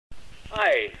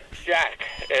Jack,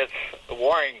 it's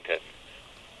Warrington.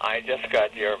 I just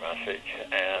got your message,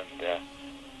 and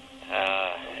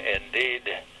indeed,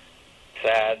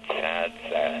 sad.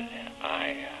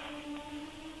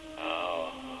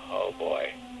 Oh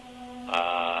boy.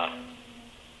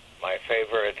 My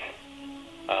favorite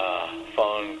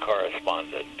phone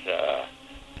correspondent,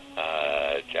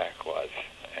 Jack was.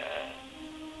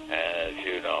 As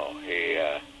you know,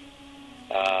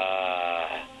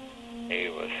 he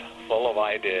was full of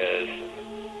ideas,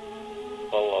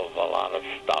 full of a lot of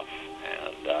stuff,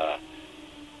 and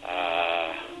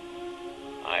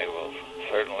I will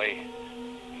certainly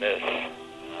miss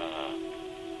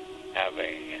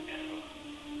having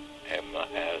him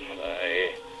as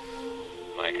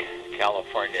my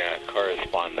California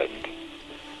correspondent.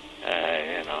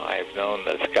 I've known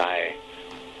this guy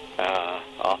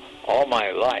all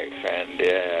my life, and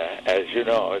as you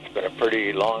know, it's been a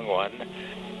pretty long one,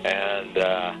 and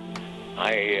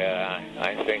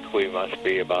I think we must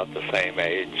be about the same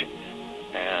age,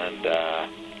 and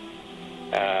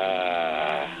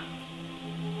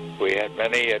we had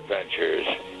many adventures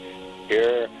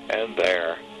here and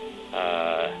there,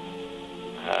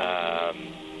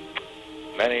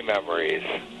 many memories,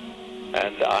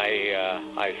 and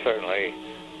I certainly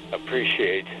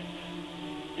appreciate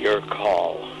your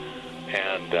call.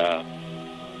 And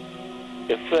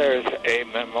if there's a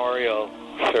memorial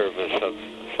service of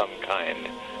some kind,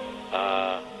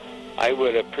 I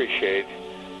would appreciate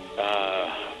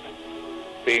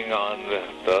being on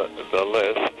the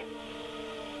list,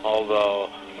 although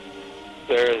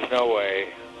there is no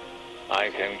way I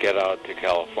can get out to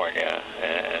California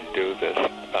and do this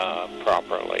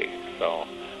properly. So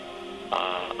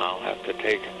I'll have to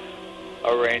take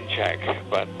a rain check,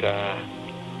 but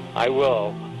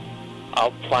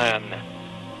I'll plan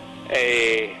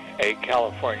a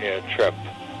California trip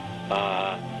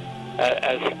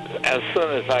as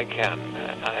soon as I can,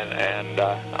 and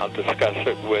I'll discuss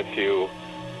it with you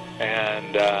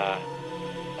and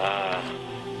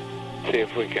see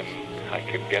if I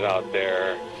can get out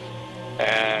there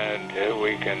and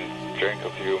we can drink a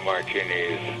few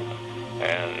martinis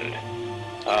and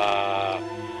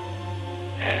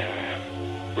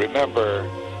remember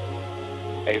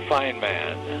a fine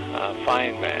man,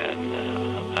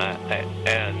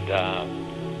 and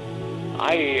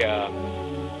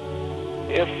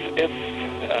if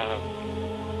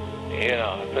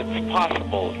it's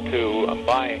possible to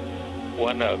buy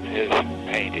one of his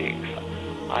paintings,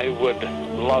 I would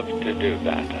love to do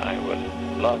that. I would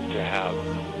love to have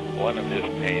one of his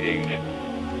paintings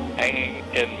hanging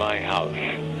in my house,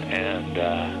 and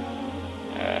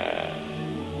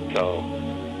so.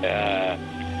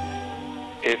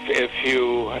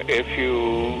 If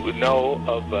you know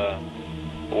of a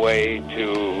way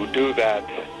to do that,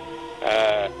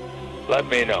 let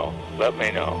me know.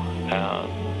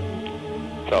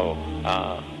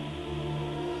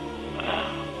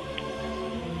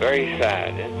 Very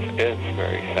sad. It's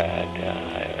very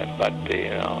sad. But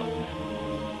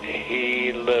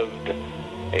he lived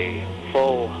a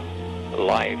full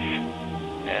life,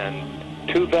 and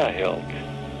to the hilt.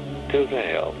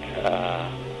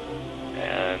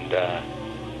 And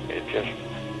it just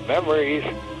memories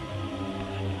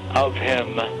of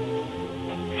him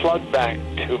flood back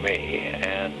to me,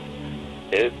 and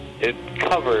it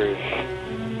covers.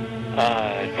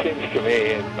 It seems to me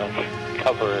it must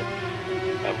cover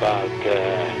about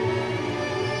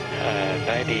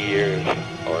 90 years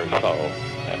or so.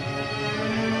 And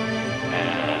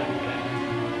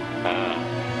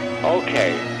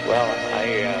okay, well,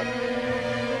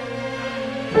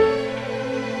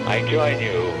 I join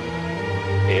you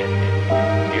in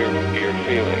your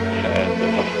feelings at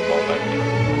this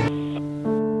moment.